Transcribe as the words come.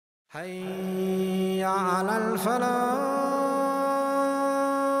حي على الفلاح.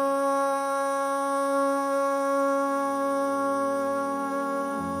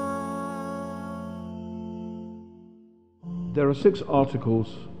 There are 6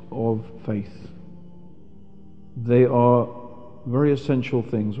 articles of faith. They are very essential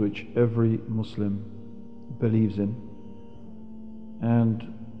things which every Muslim believes in, and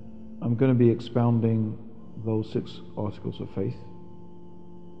I'm going to be expounding those 6 articles of faith.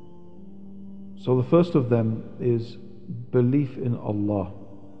 So the first of them is belief in Allah.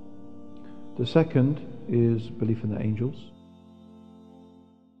 The second is belief in the angels.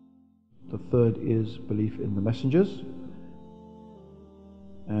 The third is belief in the messengers.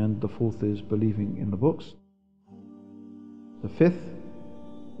 And the fourth is believing in the books. The fifth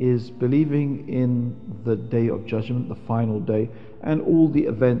is believing in the day of judgment, the final day, and all the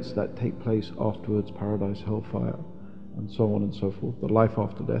events that take place afterwards, paradise, hellfire, and so on and so forth, the life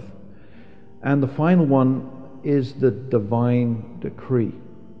after death. And the final one is the divine decree.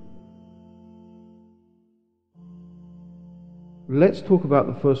 Let's talk about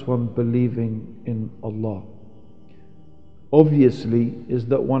the first one, believing in Allah. Obviously is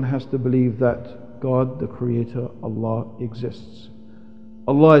that one has to believe that God, the Creator, Allah, exists.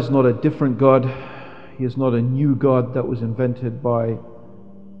 Allah is not a different God. He is not a new God that was invented by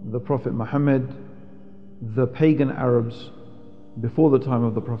the Prophet Muhammad. The pagan Arabs before the time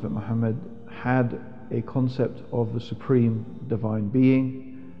of the Prophet Muhammad had a concept of the supreme divine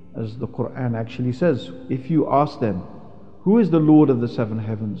being, as the Quran actually says. If you ask them, who is the Lord of the 7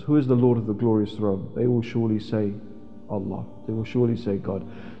 heavens? Who is the Lord of the glorious throne? They will surely say Allah. They will surely say God.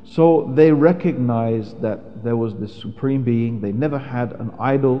 So they recognized that there was this supreme being. They never had an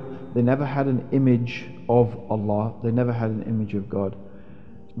idol. They never had an image of Allah. They never had an image of God.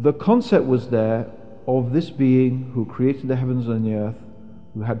 The concept was there of this being who created the heavens and the earth,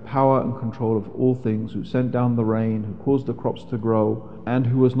 who had power and control of all things, who sent down the rain, who caused the crops to grow, and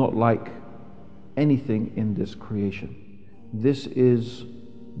who was not like anything in this creation. This is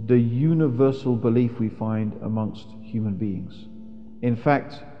the universal belief we find amongst human beings. In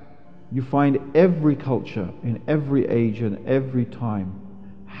fact, you find every culture in every age and every time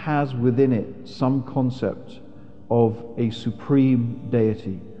has within it some concept of a supreme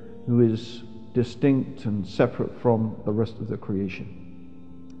deity who is distinct and separate from the rest of the creation.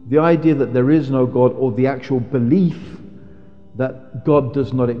 The idea that there is no God, or the actual belief that God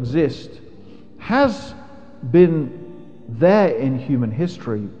does not exist, has been there in human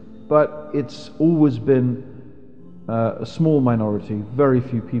history, but it's always been a small minority. Very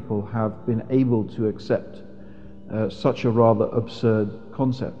few people have been able to accept such a rather absurd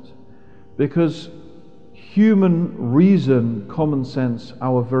concept, because human reason, common sense,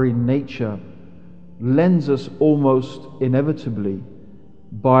 our very nature lends us almost inevitably,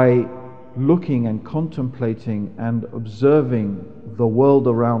 by looking and contemplating and observing the world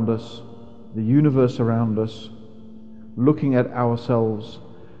around us, the universe around us, looking at ourselves,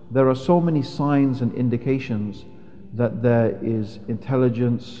 there are so many signs and indications that there is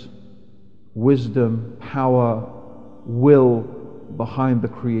intelligence, wisdom, power, will behind the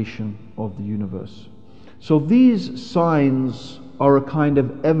creation of the universe. So these signs are a kind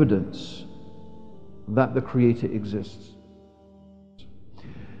of evidence that the Creator exists.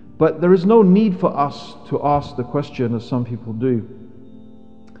 But there is no need for us to ask the question, as some people do,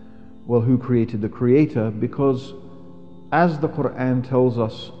 well, who created the Creator? Because as the Quran tells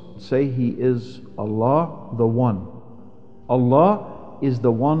us, say He is Allah, the One. Allah is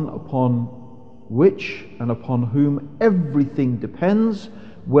the one upon which and upon whom everything depends,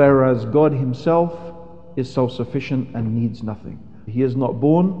 whereas God Himself is self-sufficient and needs nothing. He is not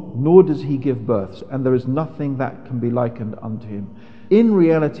born, nor does He give birth, and there is nothing that can be likened unto Him. In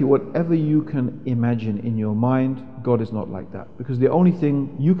reality, whatever you can imagine in your mind, God is not like that. Because the only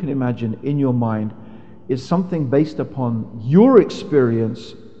thing you can imagine in your mind is something based upon your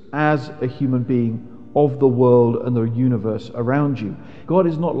experience as a human being of the world and the universe around you. God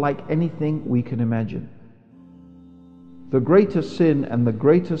is not like anything we can imagine. The greatest sin and the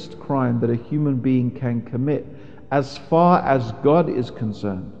greatest crime that a human being can commit, as far as God is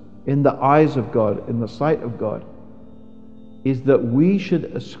concerned, in the eyes of God, in the sight of God, is that we should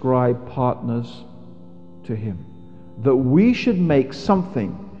ascribe partners to Him. That we should make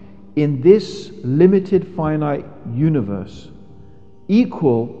something in this limited, finite universe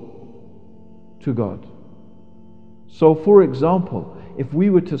equal to God. So, for example, if we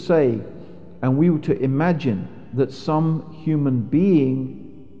were to say, and we were to imagine that some human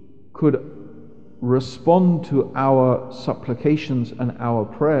being could respond to our supplications and our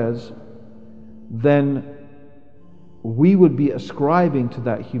prayers, then we would be ascribing to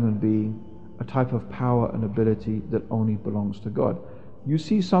that human being a type of power and ability that only belongs to God. You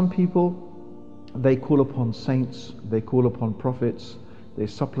see some people, they call upon saints, they call upon prophets, they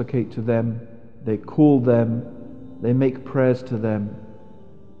supplicate to them, they call them, they make prayers to them.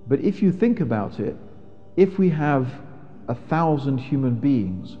 But if you think about it, if we have 1,000 human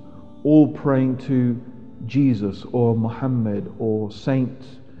beings all praying to Jesus or Muhammad or saints,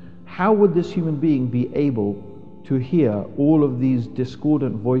 how would this human being be able to hear all of these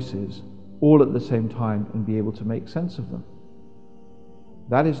discordant voices all at the same time and be able to make sense of them?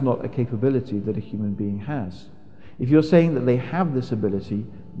 That is not a capability that a human being has. If you're saying that they have this ability,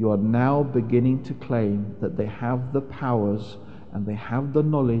 you are now beginning to claim that they have the powers and they have the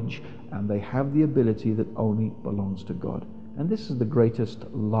knowledge and they have the ability that only belongs to God. And this is the greatest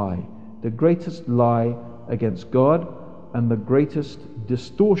lie against God, and the greatest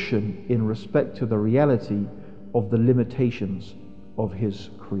distortion in respect to the reality of the limitations of His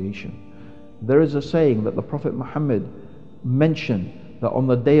creation. There is a saying that the Prophet Muhammad mentioned, that on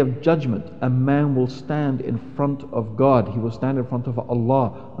the Day of Judgment, a man will stand in front of God. He will stand in front of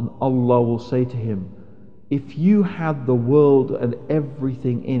Allah, and Allah will say to him, if you had the world and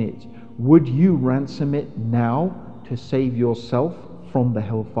everything in it, would you ransom it now to save yourself from the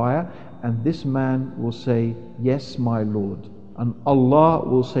hellfire? And this man will say, yes, my Lord. And Allah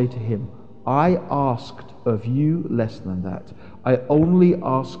will say to him, I asked of you less than that. I only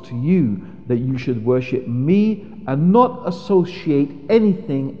asked you that you should worship me and not associate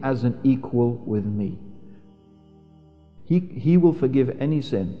anything as an equal with me. He will forgive any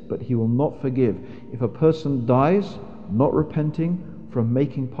sin, but He will not forgive. If a person dies not repenting from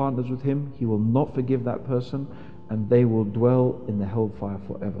making partners with Him, He will not forgive that person, and they will dwell in the hellfire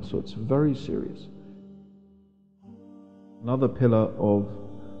forever. So it's very serious. Another pillar of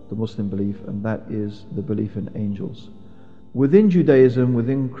the Muslim belief, and that is the belief in angels. Within Judaism,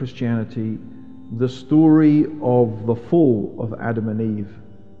 within Christianity, the story of the fall of Adam and Eve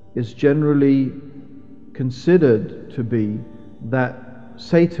is generally considered to be that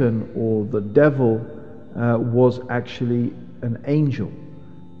Satan, or the devil, was actually an angel.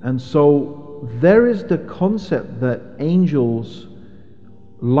 And so there is the concept that angels,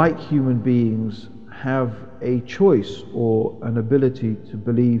 like human beings, have a choice or an ability to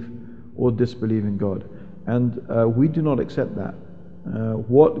believe or disbelieve in God. And we do not accept that.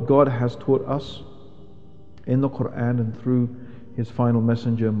 What God has taught us in the Quran and through His final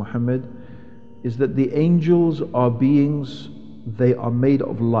messenger Muhammad is that the angels are beings, they are made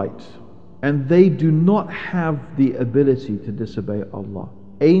of light, and they do not have the ability to disobey Allah.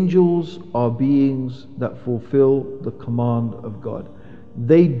 Angels are beings that fulfill the command of God.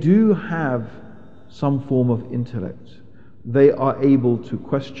 They do have some form of intellect. They are able to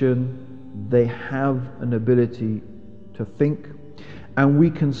question, they have an ability to think, and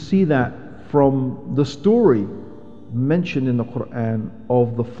we can see that from the story mentioned in the Quran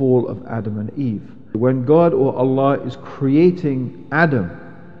of the fall of Adam and Eve. When God, or Allah, is creating Adam,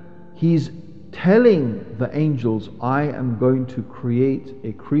 He's telling the angels, I am going to create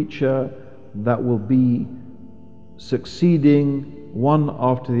a creature that will be succeeding one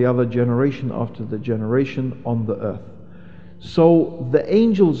after the other, generation after the generation on the earth. So the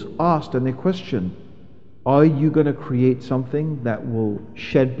angels asked and they questioned, are you going to create something that will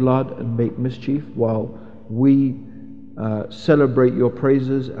shed blood and make mischief while we celebrate your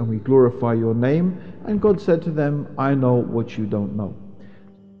praises and we glorify your name? And God said to them, I know what you don't know.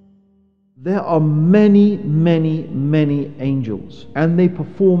 There are many, many, many angels, and they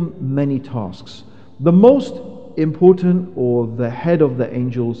perform many tasks. The most important, or the head of the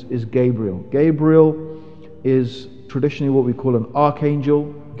angels, is Gabriel. Gabriel is traditionally what we call an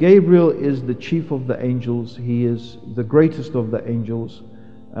archangel. Gabriel is the chief of the angels. He is the greatest of the angels.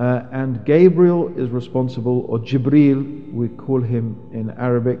 And Gabriel is responsible, or Jibreel, we call him in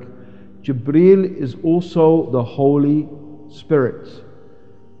Arabic. Jibreel is also the Holy Spirit.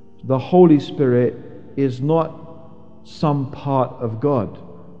 The Holy Spirit is not some part of God.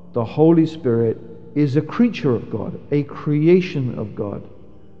 The Holy Spirit is a creature of God, a creation of God.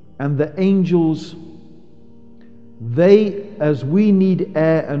 And the angels, they, as we need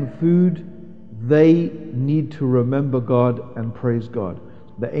air and food, they need to remember God and praise God.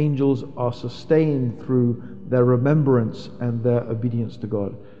 The angels are sustained through their remembrance and their obedience to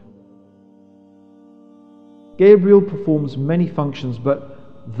God. Gabriel performs many functions, but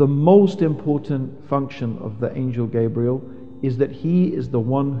the most important function of the angel Gabriel is that he is the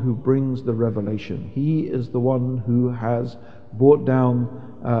one who brings the revelation. He is the one who has brought down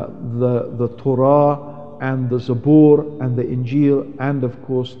the Torah and the Zabur and the Injil, and of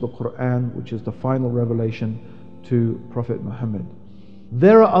course the Quran, which is the final revelation to Prophet Muhammad.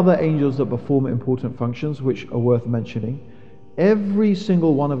 There are other angels that perform important functions which are worth mentioning. Every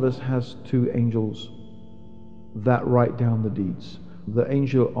single one of us has two angels that write down the deeds. The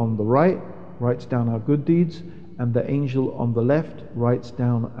angel on the right writes down our good deeds, and the angel on the left writes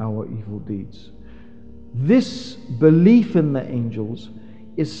down our evil deeds. This belief in the angels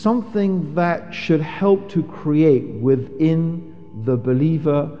is something that should help to create within the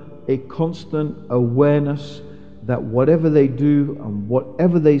believer a constant awareness that whatever they do and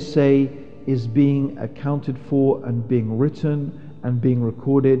whatever they say is being accounted for and being written and being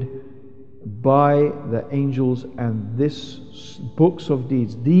recorded by the angels, and these books of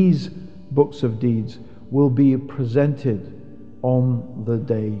deeds will be presented on the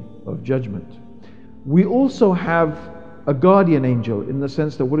day of judgment. We also have a guardian angel, in the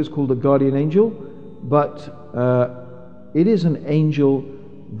sense that what is called a guardian angel, but it is an angel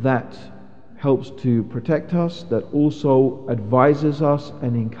that helps to protect us, that also advises us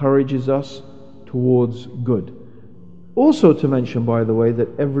and encourages us towards good. Also to mention, by the way, that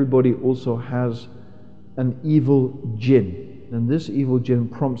everybody also has an evil jinn, and this evil jinn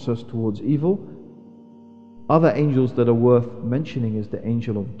prompts us towards evil. Other angels that are worth mentioning is the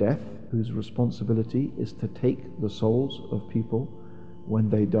angel of death, whose responsibility is to take the souls of people when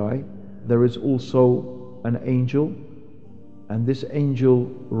they die. There is also an angel, and this angel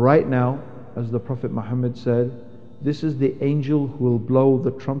right now, as the Prophet Muhammad said, this is the angel who will blow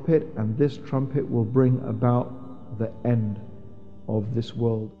the trumpet, and this trumpet will bring about the end of this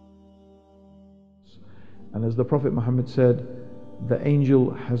world. And as the Prophet Muhammad said, the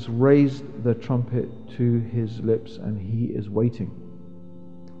angel has raised the trumpet to his lips, and he is waiting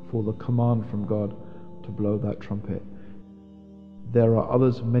for the command from God to blow that trumpet. There are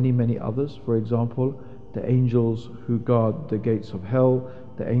others, many others. For example, the angels who guard the gates of hell,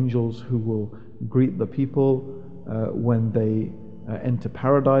 the angels who will greet the people when they enter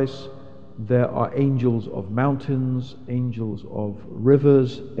paradise. There are angels of mountains, angels of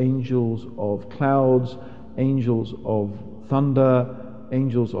rivers, angels of clouds, angels of thunder,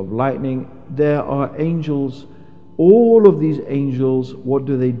 angels of lightning. There are angels. All of these angels, what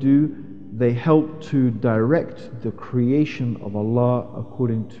do? They help to direct the creation of Allah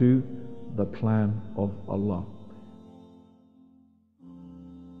according to the plan of Allah.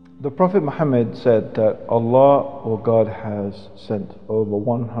 The Prophet Muhammad said that Allah, or God, has sent over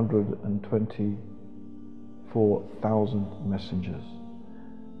 124,000 messengers.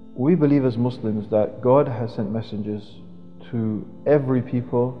 We believe as Muslims that God has sent messengers to every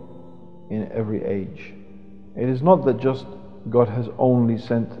people in every age. It is not that just God has only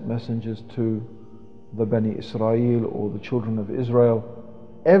sent messengers to the Bani Israel or the children of Israel.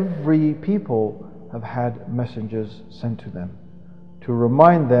 Every people have had messengers sent to them to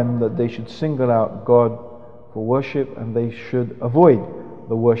remind them that they should single out God for worship, and they should avoid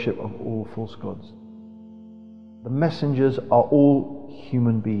the worship of all false gods. The messengers are all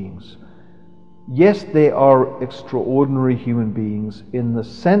human beings. Yes, they are extraordinary human beings in the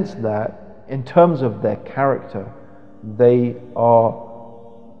sense that, in terms of their character, they are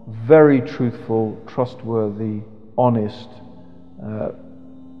very truthful, trustworthy, honest.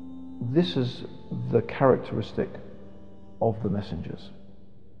 This is the characteristic of the messengers.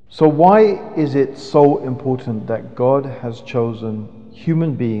 So why is it so important that God has chosen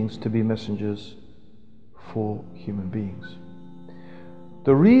human beings to be messengers for human beings?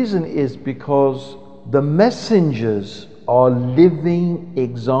 The reason is because the messengers are living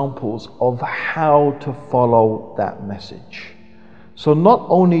examples of how to follow that message. So not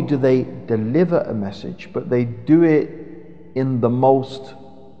only do they deliver a message, but they do it in the most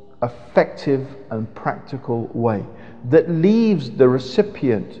effective and practical way that leaves the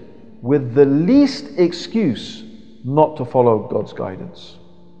recipient with the least excuse not to follow God's guidance.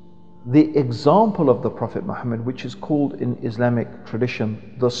 The example of the Prophet Muhammad, which is called in Islamic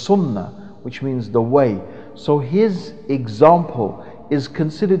tradition the Sunnah, which means the way. So his example is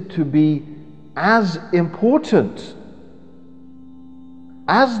considered to be as important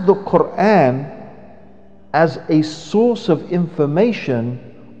as the Quran, as a source of information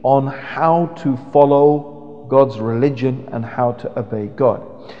on how to follow God's religion and how to obey God.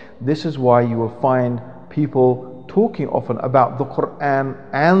 This is why you will find people talking often about the Quran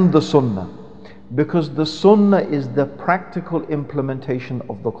and the Sunnah, because the Sunnah is the practical implementation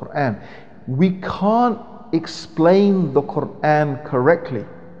of the Quran. We can't explain the Quran correctly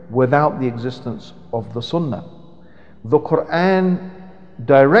without the existence of the Sunnah. The Quran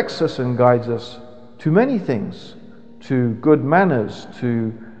directs us and guides us to many things, to good manners,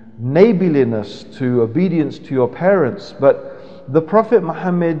 to neighborliness, to obedience to your parents. But the Prophet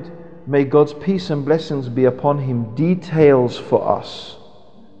Muhammad may God's peace and blessings be upon him, details for us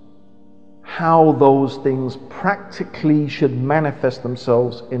how those things practically should manifest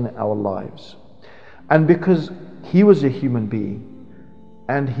themselves in our lives. And because he was a human being,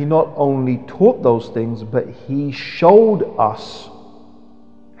 and he not only taught those things, but he showed us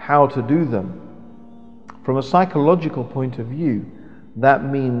how to do them. From a psychological point of view, that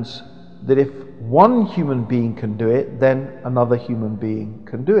means that if one human being can do it, then another human being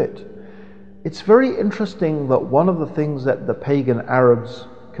can do it. It's very interesting that one of the things that the pagan Arabs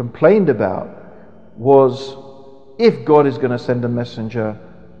complained about was, if God is going to send a messenger,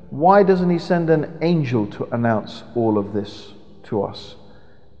 why doesn't he send an angel to announce all of this to us?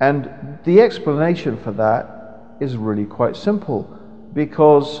 And the explanation for that is really quite simple,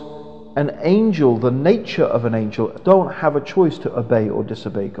 because an angel, the nature of an angel, don't have a choice to obey or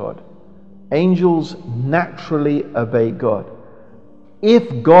disobey God. Angels naturally obey God.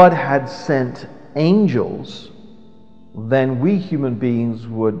 If God had sent angels, then we human beings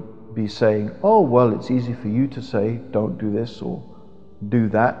would be saying, oh, well, it's easy for you to say, don't do this or do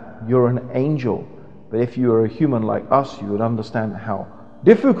that. You're an angel. But if you were a human like us, you would understand how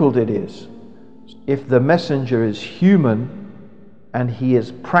difficult it is. If the messenger is human and he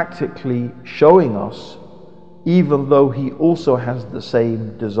is practically showing us, even though he also has the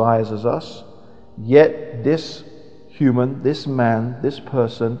same desires as us, yet this human, this man, this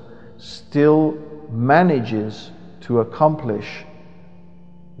person still manages to accomplish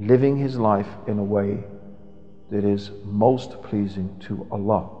living his life in a way that is most pleasing to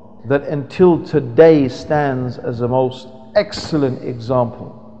Allah. That until today stands as a most excellent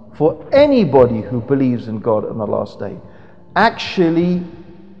example for anybody who believes in God on the last day. Actually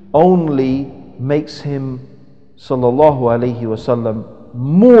only makes him, sallallahu alaihi wasallam,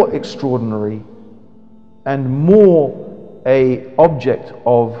 more extraordinary and more a object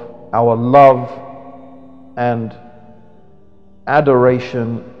of our love and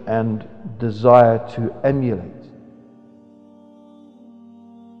adoration and desire to emulate.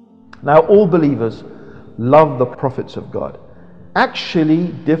 Now, all believers love the prophets of God. Actually,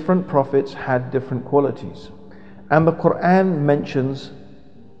 different prophets had different qualities. And the Quran mentions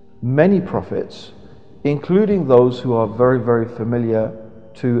many prophets, including those who are very, very familiar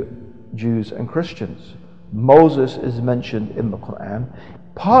to Jews and Christians. Moses is mentioned in the Quran.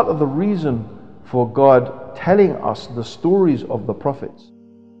 Part of the reason for God telling us the stories of the prophets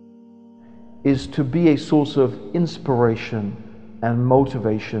is to be a source of inspiration and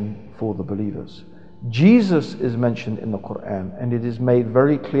motivation for the believers. Jesus is mentioned in the Quran, and it is made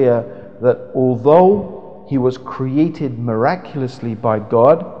very clear that although he was created miraculously by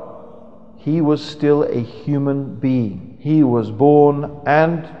God, he was still a human being. He was born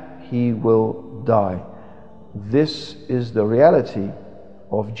and he will die. This is the reality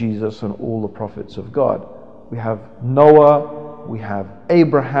of Jesus and all the prophets of God. We have Noah, we have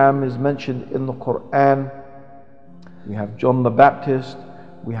Abraham is mentioned in the Quran, we have John the Baptist,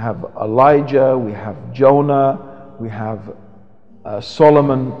 we have Elijah, we have Jonah, we have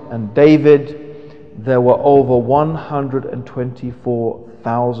Solomon and David. There were over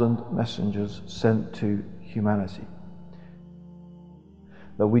 124,000 messengers sent to humanity.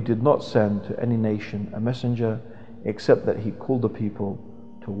 That we did not send to any nation a messenger except that he called the people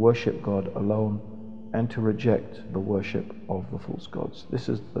to worship God alone and to reject the worship of the false gods. This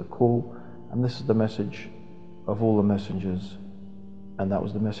is the call, and this is the message of all the messengers, and that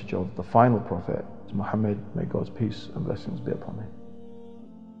was the message of the final prophet, Muhammad. May God's peace and blessings be upon him.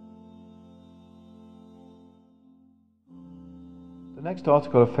 The next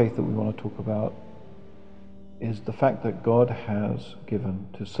article of faith that we want to talk about is the fact that God has given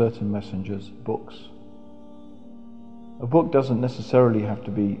to certain messengers books. A book doesn't necessarily have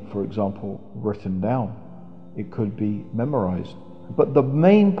to be, for example, written down. It could be memorized. But the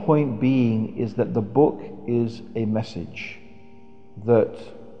main point being is that the book is a message that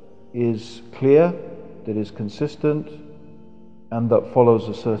is clear, that is consistent, and that follows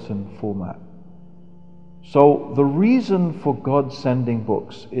a certain format. So the reason for God sending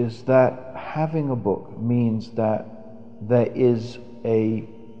books is that having a book means that there is a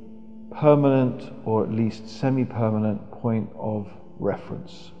permanent, or at least semi-permanent, point of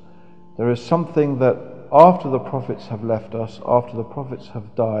reference. There is something that after the prophets have left us, after the prophets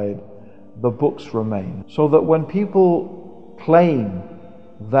have died, the books remain. So that when people claim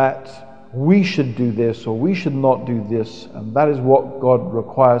that we should do this or we should not do this, and that is what God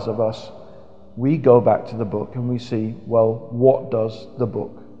requires of us, we go back to the book and we see, well, what does the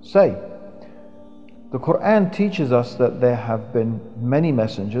book say? The Quran teaches us that there have been many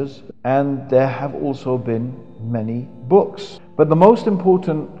messengers and there have also been many books. But the most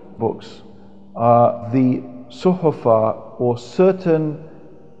important books are the suhufa, or certain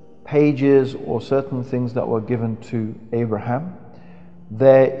pages or certain things that were given to Abraham.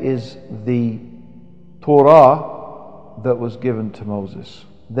 There is the Torah that was given to Moses.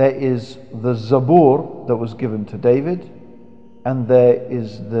 There is the Zabur that was given to David. And there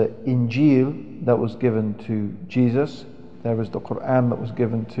is the Injil that was given to Jesus. There is the Quran that was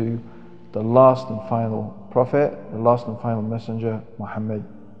given to the last and final prophet, the last and final messenger, Muhammad.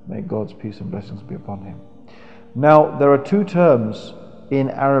 May God's peace and blessings be upon him. Now, there are two terms in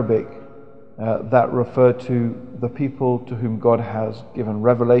Arabic that refer to the people to whom God has given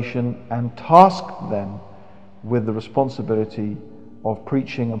revelation and tasked them with the responsibility of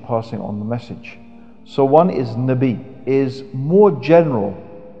preaching and passing on the message. So one is Nabi, is more general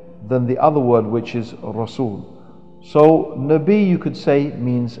than the other word, which is Rasul. So Nabi, you could say,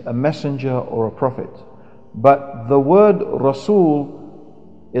 means a messenger or a prophet. But the word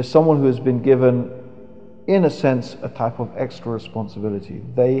Rasul is someone who has been given, in a sense, a type of extra responsibility.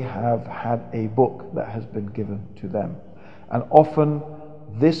 They have had a book that has been given to them. And often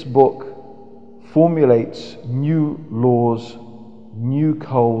this book formulates new laws, new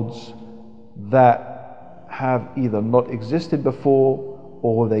codes that have either not existed before,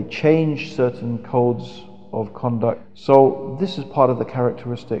 or they change certain codes of conduct. So this is part of the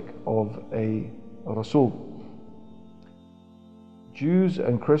characteristic of a Rasul. Jews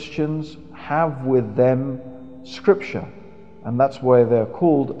and Christians have with them scripture, and that's why they're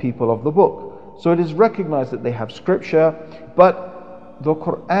called people of the book. So it is recognized that they have scripture, but the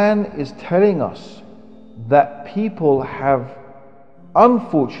Quran is telling us that people have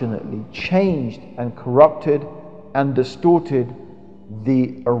unfortunately changed and corrupted and distorted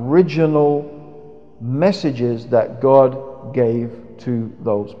the original messages that God gave to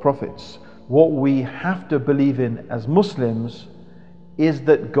those prophets. What we have to believe in as Muslims is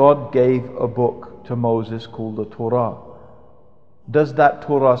that God gave a book to Moses called the Torah. Does that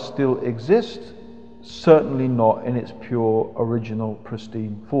Torah still exist? Certainly not in its pure, original,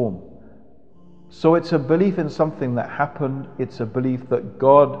 pristine form. So it's a belief in something that happened. It's a belief that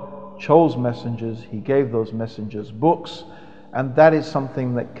God chose messengers. He gave those messengers books. And that is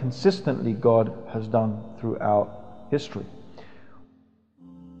something that consistently God has done throughout history.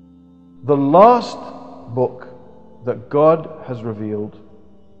 The last book that God has revealed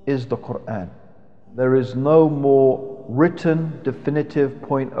is the Quran. There is no more written, definitive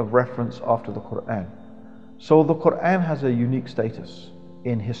point of reference after the Quran. So the Quran has a unique status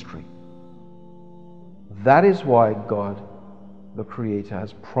in history. That is why God, the Creator,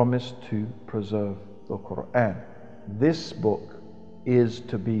 has promised to preserve the Quran. This book is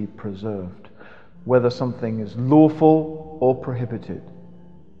to be preserved, whether something is lawful or prohibited,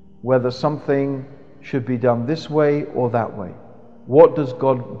 whether something should be done this way or that way. What does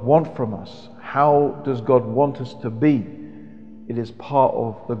God want from us? How does God want us to be? It is part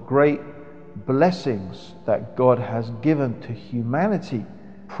of the great blessings that God has given to humanity,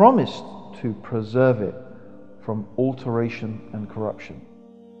 promised to preserve it from alteration and corruption.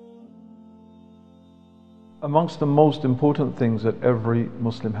 Amongst the most important things that every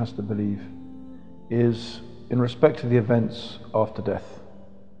Muslim has to believe is in respect to the events after death.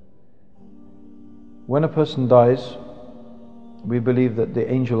 When a person dies, we believe that the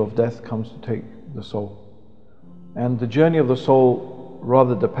angel of death comes to take the soul. And the journey of the soul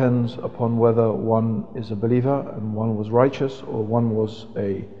rather depends upon whether one is a believer and one was righteous, or one was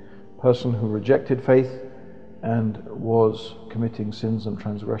a person who rejected faith and was committing sins and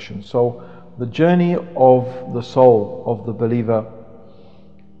transgressions. So the journey of the soul of the believer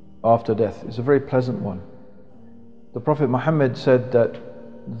after death is a very pleasant one. The Prophet Muhammad said that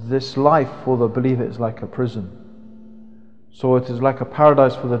this life for the believer is like a prison. So it is like a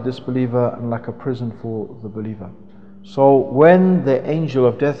paradise for the disbeliever and like a prison for the believer. So when the angel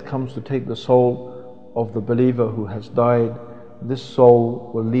of death comes to take the soul of the believer who has died, this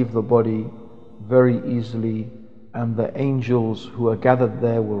soul will leave the body very easily, and the angels who are gathered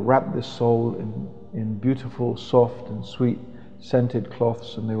there will wrap this soul in beautiful, soft and sweet scented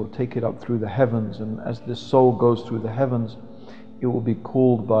cloths, and they will take it up through the heavens. And as this soul goes through the heavens, it will be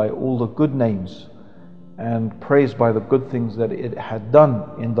called by all the good names and praised by the good things that it had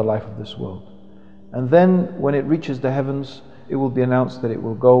done in the life of this world. And then when it reaches the heavens, it will be announced that it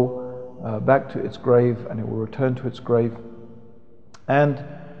will go back to its grave, and it will return to its grave. And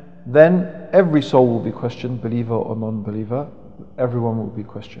then every soul will be questioned, believer or non-believer. Everyone will be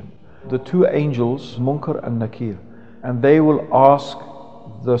questioned. The two angels, Munkar and Nakir, and they will ask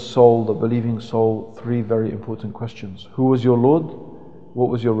the soul, the believing soul, three very important questions. Who was your Lord? What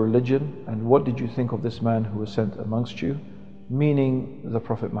was your religion? And what did you think of this man who was sent amongst you? meaning the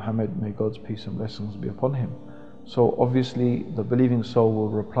Prophet Muhammad, may God's peace and blessings be upon him. So obviously the believing soul will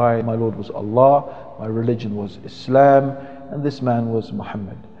reply, my Lord was Allah, my religion was Islam, and this man was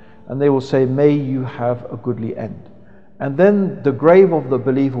Muhammad. And they will say, may you have a goodly end. And then the grave of the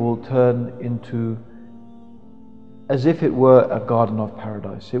believer will turn into as if it were a garden of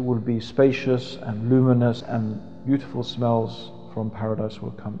paradise. It will be spacious and luminous, and beautiful smells from paradise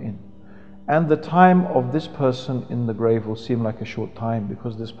will come in. And the time of this person in the grave will seem like a short time,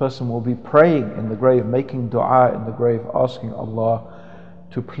 because this person will be praying in the grave, making dua in the grave, asking Allah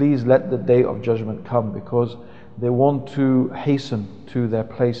to please let the day of judgment come, because they want to hasten to their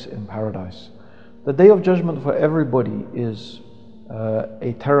place in paradise. The day of judgment for everybody is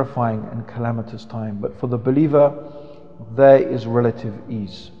a terrifying and calamitous time, but for the believer there is relative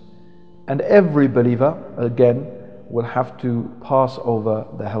ease. And every believer, again, will have to pass over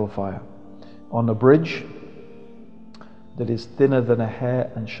the hellfire on a bridge that is thinner than a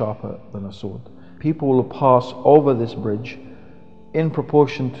hair and sharper than a sword. People will pass over this bridge in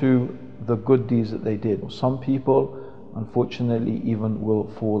proportion to the good deeds that they did. Some people, unfortunately, even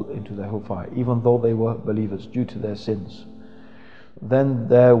will fall into the hellfire, even though they were believers, due to their sins. Then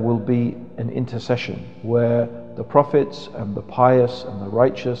there will be an intercession where the prophets and the pious and the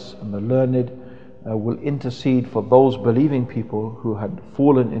righteous and the learned will intercede for those believing people who had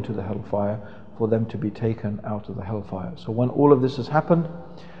fallen into the hellfire, for them to be taken out of the hellfire. So when all of this has happened,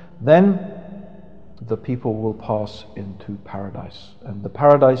 then the people will pass into paradise. And the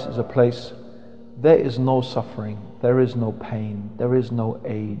paradise is a place, there is no suffering, there is no pain, there is no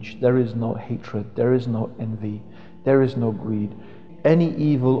age, there is no hatred, there is no envy, there is no greed. Any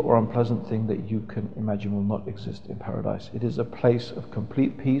evil or unpleasant thing that you can imagine will not exist in paradise. It is a place of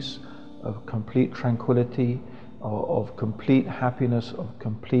complete peace, of complete tranquility, of complete happiness, of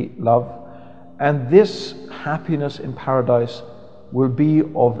complete love. And this happiness in paradise will be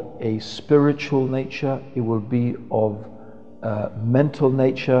of a spiritual nature, it will be of mental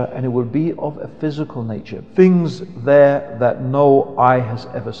nature, and it will be of a physical nature. Things there that no eye has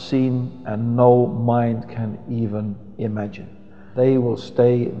ever seen and no mind can even imagine. They will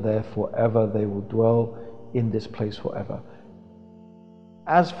stay there forever, they will dwell in this place forever.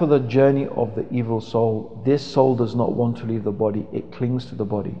 As for the journey of the evil soul, this soul does not want to leave the body, it clings to the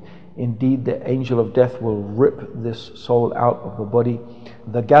body. Indeed, the angel of death will rip this soul out of the body.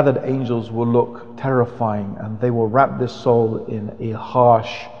 The gathered angels will look terrifying, and they will wrap this soul in a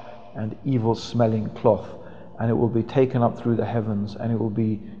harsh and evil smelling cloth, and it will be taken up through the heavens, and it will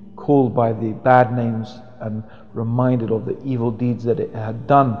be called by the bad names and reminded of the evil deeds that it had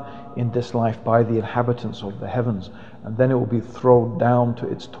done in this life by the inhabitants of the heavens, and then it will be thrown down to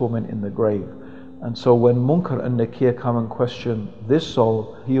its torment in the grave. And so when Munkar and Nakir come and question this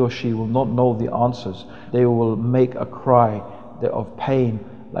soul, he or she will not know the answers. They will make a cry of pain,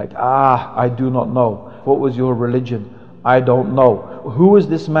 like, I do not know. What was your religion? I don't know. Who is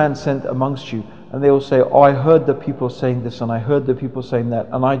this man sent amongst you? And they will say, oh, I heard the people saying this and I heard the people saying that,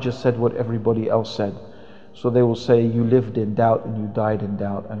 and I just said what everybody else said. So they will say, you lived in doubt and you died in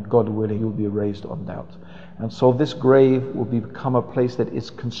doubt, and God willing, you'll be raised on doubt. And so this grave will become a place that is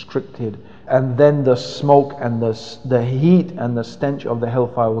constricted, and then the smoke and the heat and the stench of the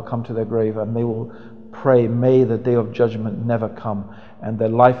hellfire will come to their grave, and they will pray, may the day of judgment never come, and their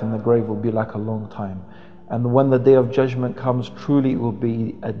life in the grave will be like a long time. And when the day of judgment comes, truly it will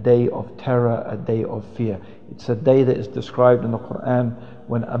be a day of terror, a day of fear. It's a day that is described in the Quran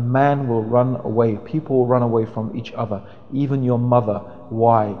when a man will run away. People will run away from each other, even your mother.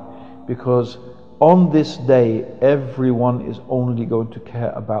 Why? Because on this day, everyone is only going to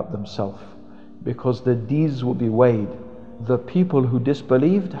care about themselves, because the deeds will be weighed. The people who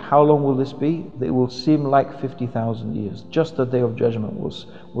disbelieved, how long will this be? It will seem like 50,000 years. Just the day of judgment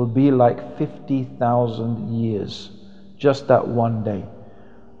will be like 50,000 years. Just that one day.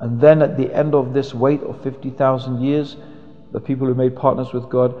 And then at the end of this wait of 50,000 years, the people who made partners with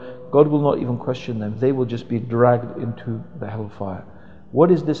God, God will not even question them. They will just be dragged into the hellfire. What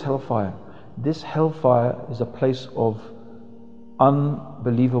is this hellfire? This hellfire is a place of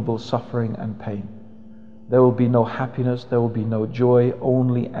unbelievable suffering and pain. There will be no happiness, there will be no joy,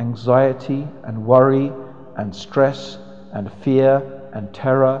 only anxiety and worry and stress and fear and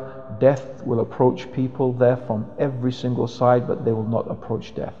terror. Death will approach people there from every single side, but they will not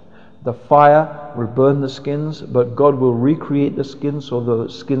approach death. The fire will burn the skins, but God will recreate the skins so the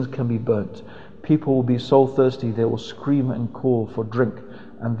skins can be burnt. People will be so thirsty, they will scream and call for drink,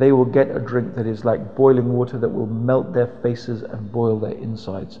 and they will get a drink that is like boiling water that will melt their faces and boil their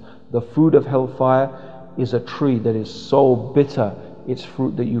insides. The food of hellfire is a tree that is so bitter, its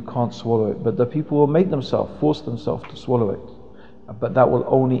fruit, that you can't swallow it. But the people will make themselves, force themselves to swallow it. but that will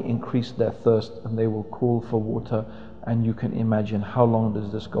only increase their thirst and they will call for water. And you can imagine, how long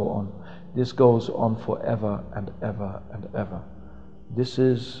does this go on? This goes on forever and ever and ever. This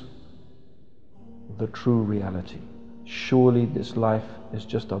is the true reality. Surely this life is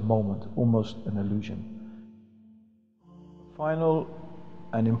just a moment, almost an illusion. Final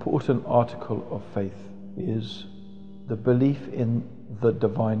and important article of faith is the belief in the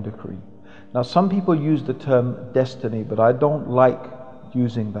divine decree. Now, some people use the term destiny, but I don't like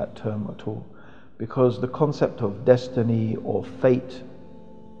using that term at all, because the concept of destiny or fate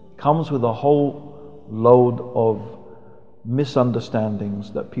comes with a whole load of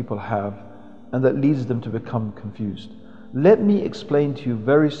misunderstandings that people have, and that leads them to become confused. Let me explain to you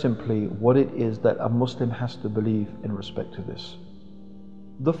very simply what it is that a Muslim has to believe in respect to this.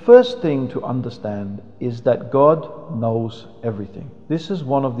 The first thing to understand is that God knows everything. This is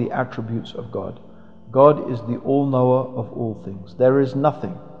one of the attributes of God. God is the all-knower of all things. There is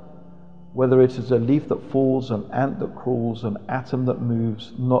nothing, whether it is a leaf that falls, an ant that crawls, an atom that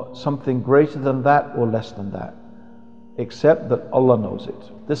moves, not something greater than that or less than that, except that Allah knows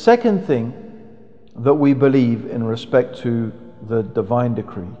it. The second thing that we believe in respect to the divine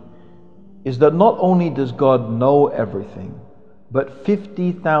decree is that not only does God know everything, but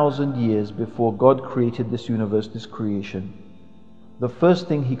 50,000 years before God created this universe, this creation, the first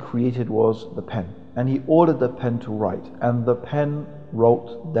thing He created was the pen. And He ordered the pen to write. And the pen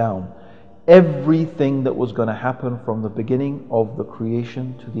wrote down everything that was going to happen from the beginning of the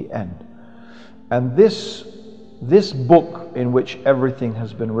creation to the end. And this book in which everything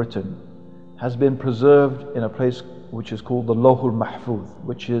has been written has been preserved in a place which is called the Lawhul Mahfuz,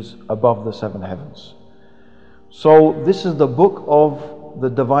 which is above the seven heavens. So this is the book of the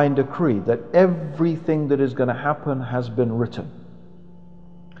divine decree, that everything that is going to happen has been written.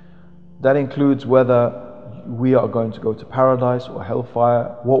 That includes whether we are going to go to paradise or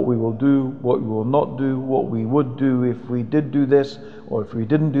hellfire, what we will do, what we will not do, what we would do if we did do this or if we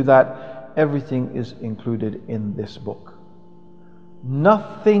didn't do that. Everything is included in this book.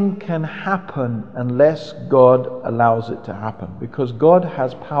 Nothing can happen unless God allows it to happen, because God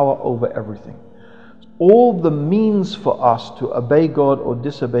has power over everything. All the means for us to obey God or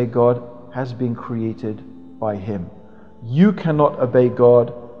disobey God has been created by Him. You cannot obey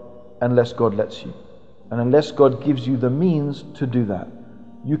God unless God lets you, and unless God gives you the means to do that.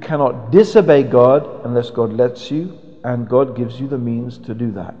 You cannot disobey God unless God lets you and God gives you the means to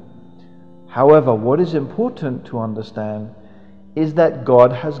do that. However, what is important to understand is that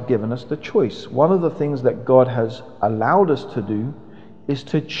God has given us the choice. One of the things that God has allowed us to do is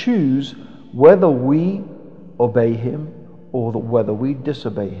to choose whether we obey Him or whether we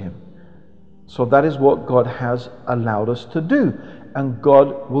disobey Him. So that is what God has allowed us to do. And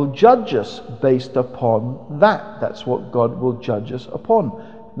God will judge us based upon that. That's what God will judge us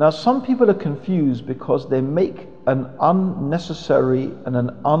upon. Now, some people are confused because they make an unnecessary and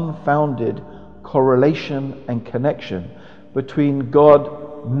an unfounded correlation and connection between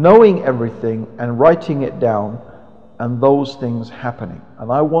God knowing everything and writing it down and those things happening.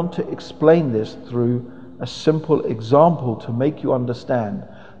 And I want to explain this through a simple example to make you understand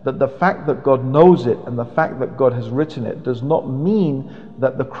that the fact that God knows it and the fact that God has written it does not mean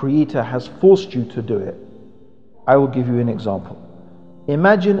that the Creator has forced you to do it. I will give you an example.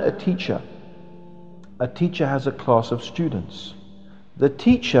 Imagine a teacher. A teacher has a class of students. The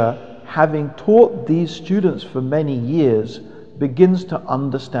teacher, having taught these students for many years, begins to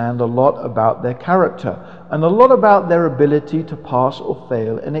understand a lot about their character and a lot about their ability to pass or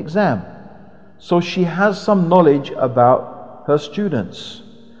fail an exam. So she has some knowledge about her students.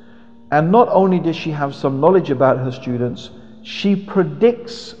 And not only does she have some knowledge about her students, she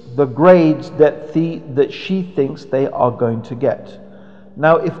predicts the grades that she thinks they are going to get.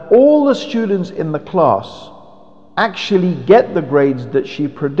 Now, if all the students in the class actually get the grades that she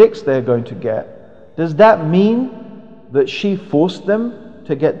predicts they're going to get, does that mean that she forced them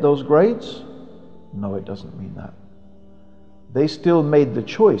to get those grades? No, it doesn't mean that. They still made the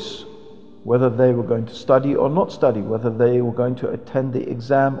choice whether they were going to study or not study, whether they were going to attend the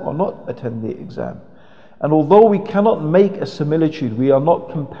exam or not attend the exam. And although we cannot make a similitude, we are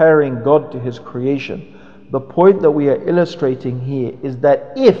not comparing God to His creation, the point that we are illustrating here is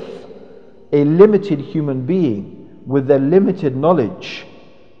that if a limited human being with their limited knowledge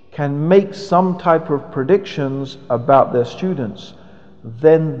can make some type of predictions about their students,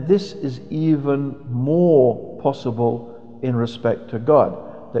 then this is even more possible in respect to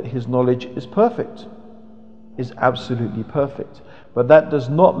God, that His knowledge is perfect, is absolutely perfect. But that does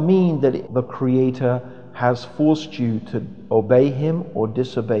not mean that the Creator has forced you to obey Him or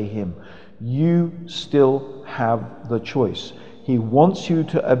disobey Him. You still have the choice. He He wants you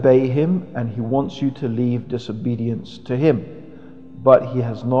to obey Him, and He wants you to leave disobedience to Him. But He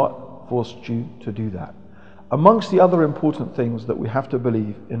has not forced you to do that. Amongst the other important things that we have to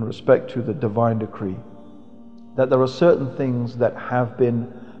believe in respect to the divine decree, that there are certain things that have been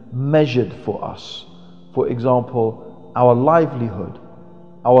measured for us. For example, our livelihood,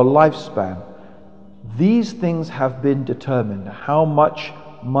 our lifespan. These things have been determined. How much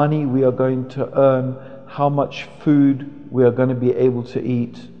money we are going to earn, how much food we are going to be able to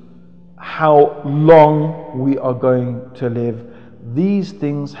eat, how long we are going to live. These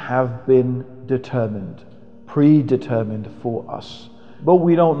things have been determined, predetermined for us. But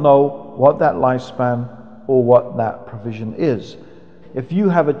we don't know what that lifespan or what that provision is. If you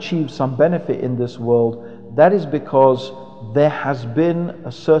have achieved some benefit in this world, that is because there has been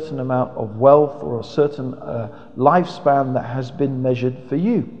a certain amount of wealth or a certain lifespan that has been measured for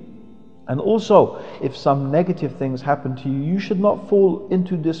you. And also, if some negative things happen to you, you should not fall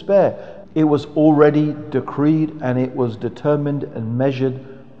into despair. It was already decreed and it was determined and measured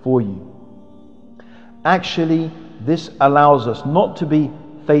for you. Actually, this allows us not to be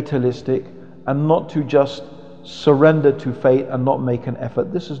fatalistic and not to just surrender to fate and not make an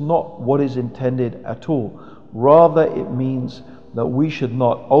effort. This is not what is intended at all. Rather, it means that we should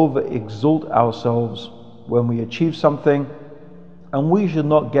not over-exalt ourselves when we achieve something, and we should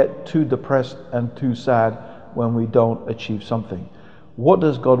not get too depressed and too sad when we don't achieve something. What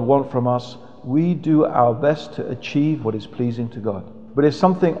does God want from us? We do our best to achieve what is pleasing to God. But if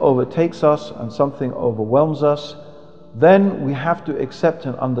something overtakes us and something overwhelms us, then we have to accept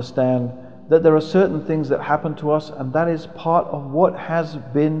and understand that there are certain things that happen to us, and that is part of what has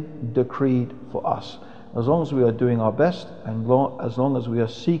been decreed for us. As long as we are doing our best and as long as we are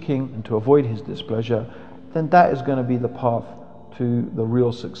seeking to avoid His displeasure, then that is going to be the path to the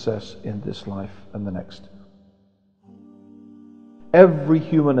real success in this life and the next. Every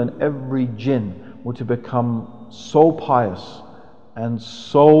human and every jinn were to become so pious and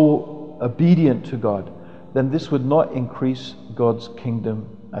so obedient to God, then this would not increase God's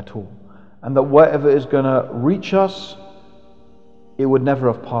kingdom at all. And that whatever is going to reach us, it would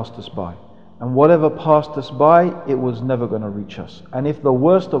never have passed us by. And whatever passed us by, it was never going to reach us. And if the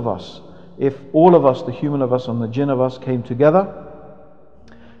worst of us, if all of us, the human of us and the jinn of us, came together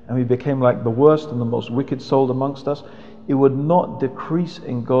and we became like the worst and the most wicked soul amongst us, it would not decrease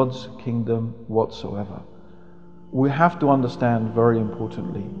in God's kingdom whatsoever. We have to understand very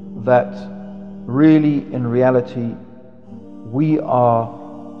importantly that really, in reality, we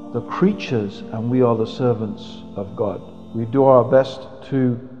are the creatures and we are the servants of God. We do our best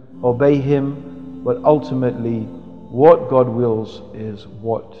to obey Him, but ultimately what God wills is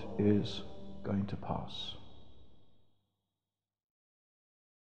what is going to pass.